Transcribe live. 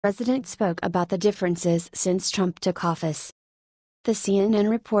President spoke about the differences since Trump took office. The CNN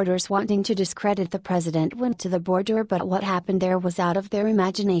reporters wanting to discredit the president went to the border, but what happened there was out of their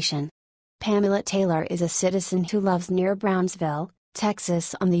imagination. Pamela Taylor is a citizen who lives near Brownsville,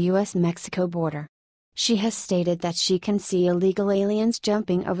 Texas on the U.S.-Mexico border. She has stated that she can see illegal aliens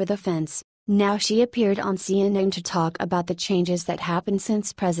jumping over the fence. Now she appeared on CNN to talk about the changes that happened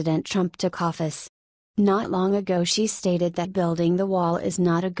since President Trump took office. Not long ago she stated that building the wall is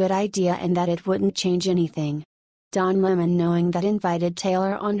not a good idea and that it wouldn't change anything. Don Lemon, knowing that, invited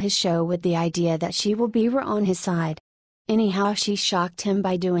Taylor on his show with the idea that she will be on his side. Anyhow, she shocked him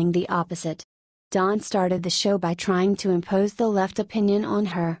by doing the opposite. Don started the show by trying to impose the left opinion on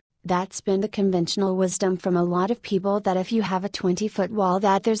her. That's been the conventional wisdom from a lot of people, that if you have a 20-foot wall,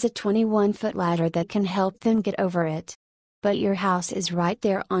 that there's a 21-foot ladder that can help them get over it. But your house is right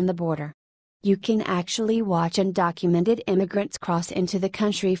there on the border. You can actually watch undocumented immigrants cross into the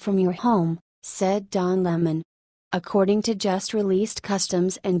country from your home, said Don Lemon. According to just released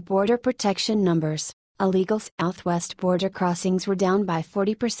Customs and Border Protection numbers, illegal southwest border crossings were down by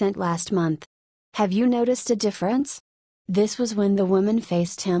 40% last month. Have you noticed a difference? This was when the woman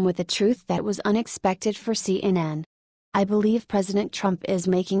faced him with a truth that was unexpected for CNN. I believe President Trump is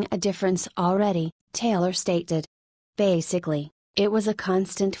making a difference already, Taylor stated. Basically, it was a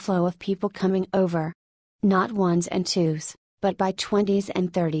constant flow of people coming over. Not ones and twos, but by 20s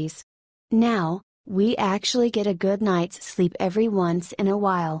and 30s. Now, we actually get a good night's sleep every once in a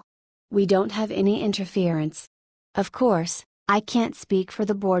while. We don't have any interference. Of course, I can't speak for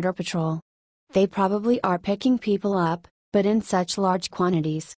the Border Patrol. They probably are picking people up, but in such large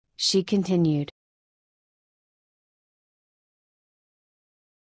quantities, she continued.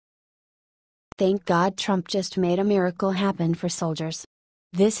 Thank God Trump just made a miracle happen for soldiers.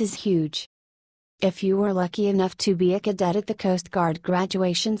 This is huge. If you were lucky enough to be a cadet at the Coast Guard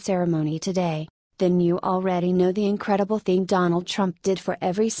graduation ceremony today, then you already know the incredible thing Donald Trump did for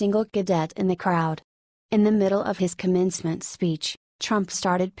every single cadet in the crowd. In the middle of his commencement speech, Trump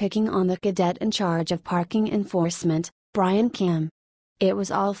started picking on the cadet in charge of parking enforcement, Brian Kemp. It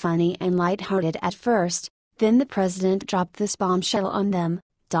was all funny and lighthearted at first, then the president dropped this bombshell on them.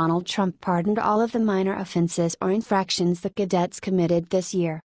 Donald Trump pardoned all of the minor offenses or infractions the cadets committed this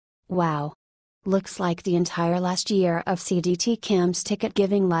year. Wow. Looks like the entire last year of CDT Kemp's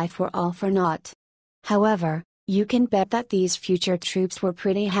ticket-giving life were all for naught. However, you can bet that these future troops were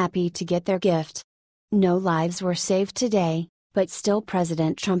pretty happy to get their gift. No lives were saved today, but still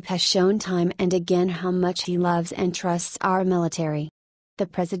President Trump has shown time and again how much he loves and trusts our military. The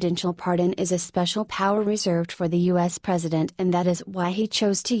presidential pardon is a special power reserved for the U.S. president, and that is why he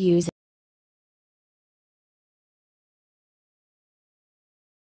chose to use it.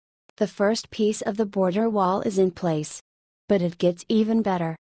 The first piece of the border wall is in place. But it gets even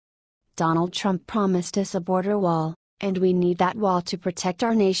better. Donald Trump promised us a border wall, and we need that wall to protect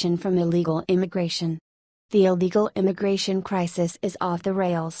our nation from illegal immigration. The illegal immigration crisis is off the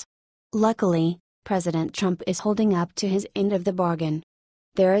rails. Luckily, President Trump is holding up to his end of the bargain.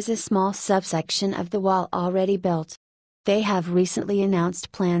 There is a small subsection of the wall already built. They have recently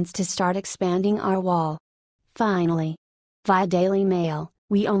announced plans to start expanding our wall. Finally. Via Daily Mail,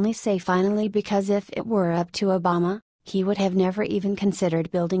 we only say finally because if it were up to Obama, he would have never even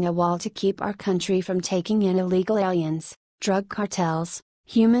considered building a wall to keep our country from taking in illegal aliens, drug cartels,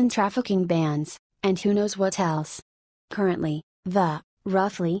 human trafficking bans, and who knows what else. Currently, the,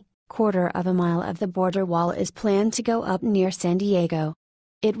 roughly, quarter of a mile of the border wall is planned to go up near San Diego.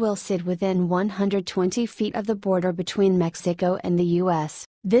 It will sit within 120 feet of the border between Mexico and the U.S.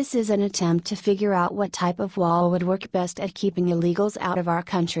 This is an attempt to figure out what type of wall would work best at keeping illegals out of our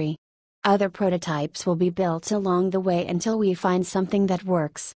country. Other prototypes will be built along the way until we find something that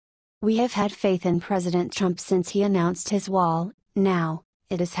works. We have had faith in President Trump since he announced his wall. Now,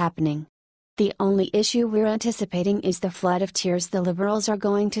 it is happening. The only issue we're anticipating is the flood of tears the liberals are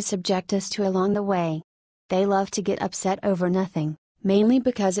going to subject us to along the way. They love to get upset over nothing, mainly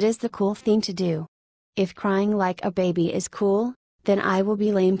because it is the cool thing to do. If crying like a baby is cool, then I will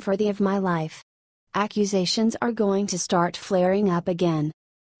be lame for the of my life. Accusations are going to start flaring up again.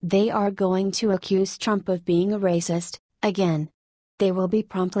 They are going to accuse Trump of being a racist, again. They will be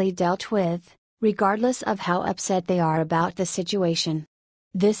promptly dealt with, regardless of how upset they are about the situation.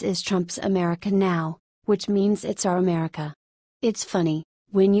 This is Trump's America now, which means it's our America. It's funny,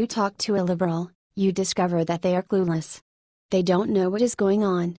 when you talk to a liberal, you discover that they are clueless. They don't know what is going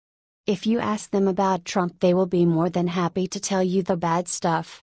on. If you ask them about Trump, they will be more than happy to tell you the bad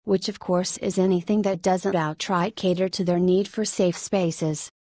stuff, which of course is anything that doesn't outright cater to their need for safe spaces.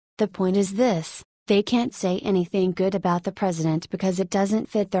 The point is this: They can't say anything good about the president because it doesn't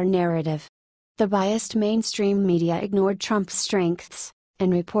fit their narrative. The biased mainstream media ignored Trump's strengths,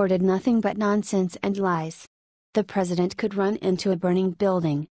 and reported nothing but nonsense and lies. The president could run into a burning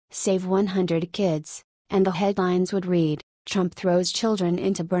building, save 100 kids, and the headlines would read, "Trump throws children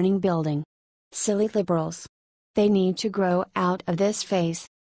into burning building." Silly liberals. They need to grow out of this phase.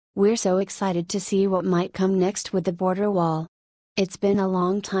 We're so excited to see what might come next with the border wall. It's been a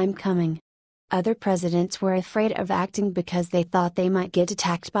long time coming. Other presidents were afraid of acting because they thought they might get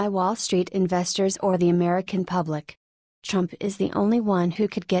attacked by Wall Street investors or the American public. Trump is the only one who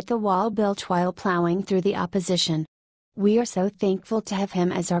could get the wall built while plowing through the opposition. We are so thankful to have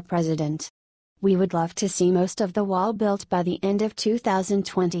him as our president. We would love to see most of the wall built by the end of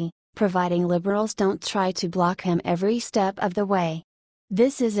 2020, providing liberals don't try to block him every step of the way.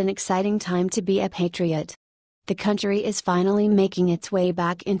 This is an exciting time to be a patriot. The country is finally making its way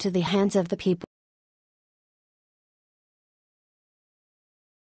back into the hands of the people.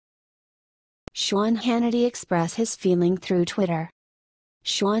 Sean Hannity expressed his feeling through Twitter.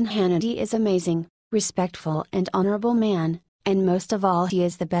 Sean Hannity is amazing, respectful and honorable man, and most of all he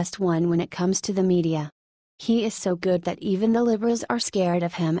is the best one when it comes to the media. He is so good that even the liberals are scared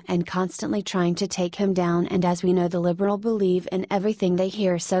of him and constantly trying to take him down, and as we know the liberal believe in everything they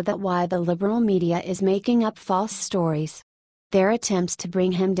hear, so that why the liberal media is making up false stories. Their attempts to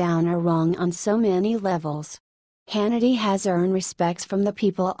bring him down are wrong on so many levels. Hannity has earned respect from the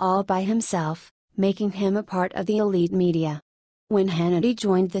people all by himself, making him a part of the elite media. When Hannity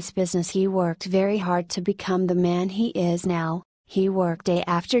joined this business he worked very hard to become the man he is now. He worked day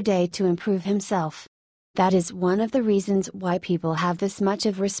after day to improve himself. That is one of the reasons why people have this much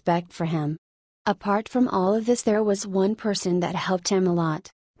of respect for him. Apart from all of this, there was one person that helped him a lot,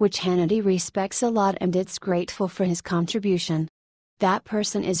 which Hannity respects a lot and is grateful for his contribution. That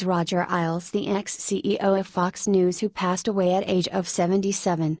person is Roger Ailes, the ex-CEO of Fox News, who passed away at age of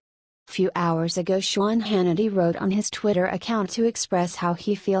 77. Few hours ago Sean Hannity wrote on his Twitter account to express how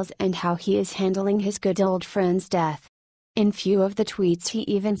he feels and how he is handling his good old friend's death. In few of the tweets he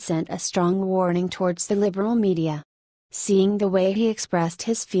even sent a strong warning towards the liberal media. Seeing the way he expressed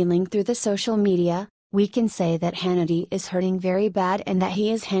his feeling through the social media, we can say that Hannity is hurting very bad and that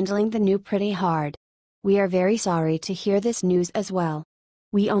he is handling the news pretty hard. We are very sorry to hear this news as well.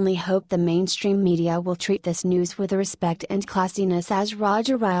 We only hope the mainstream media will treat this news with the respect and classiness as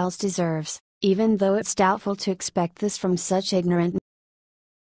Roger Ailes deserves, even though it's doubtful to expect this from such ignorant.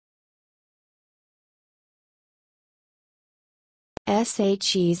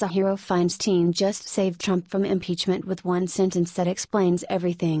 Zahiro Feinstein just saved Trump from impeachment with one sentence that explains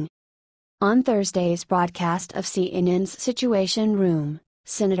everything. On Thursday's broadcast of CNN's Situation Room,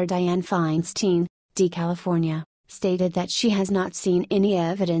 Senator Dianne Feinstein, D. California, stated that she has not seen any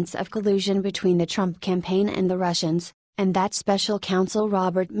evidence of collusion between the Trump campaign and the Russians, and that Special Counsel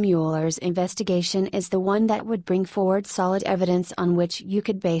Robert Mueller's investigation is the one that would bring forward solid evidence on which you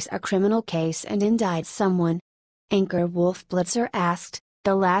could base a criminal case and indict someone. Anchor Wolf Blitzer asked,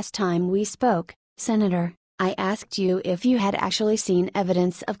 "The last time we spoke, Senator, I asked you if you had actually seen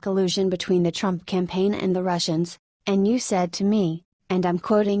evidence of collusion between the Trump campaign and the Russians, and you said to me, and I'm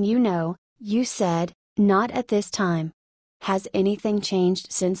quoting you know, you said, 'Not at this time.' Has anything changed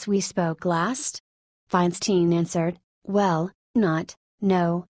since we spoke last?" Feinstein answered, "Well,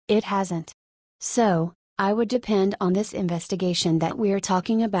 no, it hasn't. So, I would depend on this investigation that we're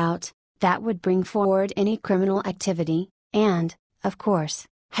talking about, that would bring forward any criminal activity, and, of course,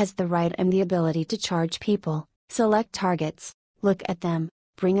 has the right and the ability to charge people, select targets, look at them,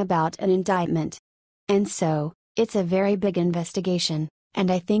 bring about an indictment. And so, it's a very big investigation, and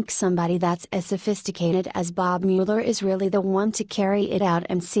I think somebody that's as sophisticated as Bob Mueller is really the one to carry it out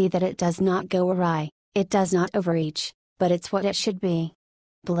and see that it does not go awry, it does not overreach, but it's what it should be."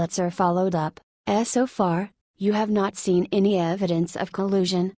 Blitzer followed up, "So far, you have not seen any evidence of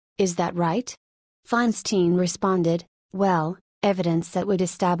collusion, is that right?" Feinstein responded, "Well, evidence that would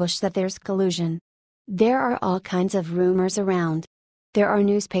establish that there's collusion. There are all kinds of rumors around. There are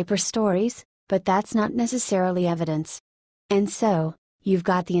newspaper stories, but that's not necessarily evidence. And so, you've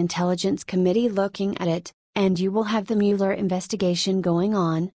got the Intelligence Committee looking at it, and you will have the Mueller investigation going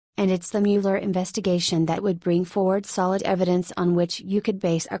on, and it's the Mueller investigation that would bring forward solid evidence on which you could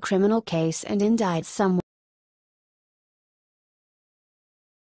base a criminal case and indict someone."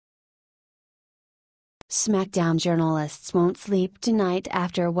 SmackDown journalists won't sleep tonight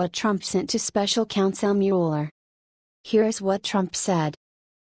after what Trump sent to Special Counsel Mueller. Here's what Trump said.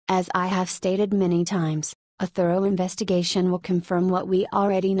 "As I have stated many times, a thorough investigation will confirm what we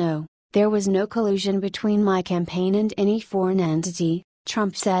already know. There was no collusion between my campaign and any foreign entity,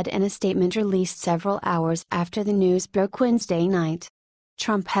 Trump said in a statement released several hours after the news broke Wednesday night.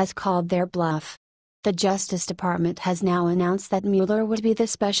 Trump has called their bluff. The Justice Department has now announced that Mueller would be the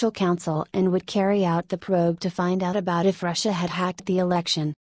special counsel and would carry out the probe to find out about if Russia had hacked the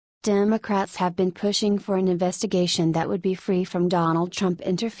election. Democrats have been pushing for an investigation that would be free from Donald Trump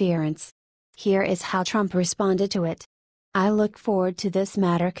interference. Here is how Trump responded to it. "I look forward to this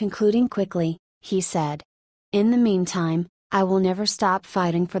matter concluding quickly," he said. "In the meantime, I will never stop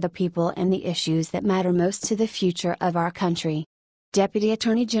fighting for the people and the issues that matter most to the future of our country." Deputy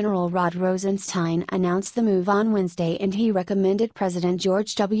Attorney General Rod Rosenstein announced the move on Wednesday, and he recommended President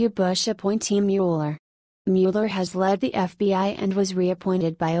George W. Bush appointee Mueller. Mueller has led the FBI and was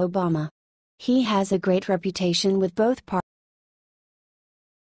reappointed by Obama. He has a great reputation with both parties.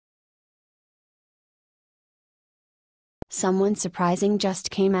 Someone surprising just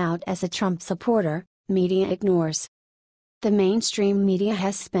came out as a Trump supporter, media ignores. The mainstream media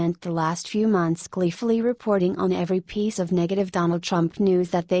has spent the last few months gleefully reporting on every piece of negative Donald Trump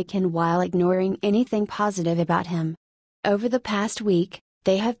news that they can while ignoring anything positive about him. Over the past week,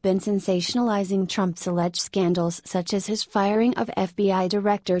 they have been sensationalizing Trump's alleged scandals such as his firing of FBI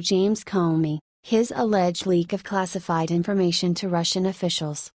Director James Comey, his alleged leak of classified information to Russian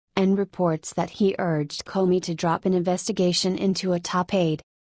officials, and reports that he urged Comey to drop an investigation into a top aide.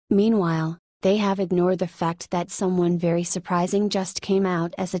 Meanwhile, they have ignored the fact that someone very surprising just came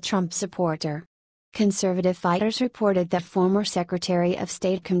out as a Trump supporter. Conservative fighters reported that former Secretary of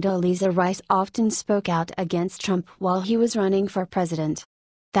State Condoleezza Rice often spoke out against Trump while he was running for president.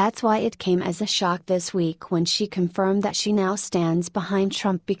 That's why it came as a shock this week when she confirmed that she now stands behind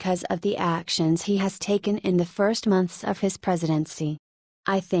Trump because of the actions he has taken in the first months of his presidency.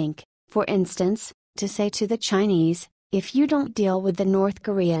 "I think, for instance, to say to the Chinese, if you don't deal with the North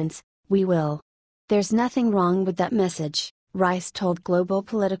Koreans, we will. There's nothing wrong with that message," Rice told Global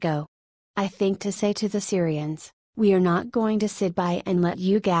Politico. "I think to say to the Syrians, we are not going to sit by and let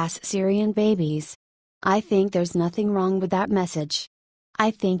you gas Syrian babies. I think there's nothing wrong with that message. I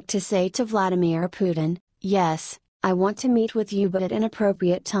think to say to Vladimir Putin, yes, I want to meet with you but at an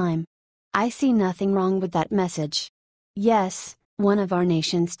appropriate time. I see nothing wrong with that message. Yes, one of our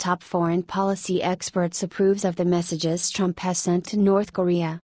nation's top foreign policy experts approves of the messages Trump has sent to North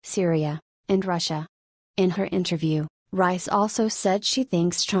Korea, Syria, and Russia." In her interview, Rice also said she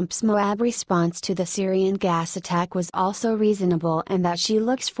thinks Trump's Moab response to the Syrian gas attack was also reasonable and that she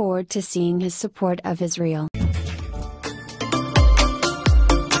looks forward to seeing his support of Israel.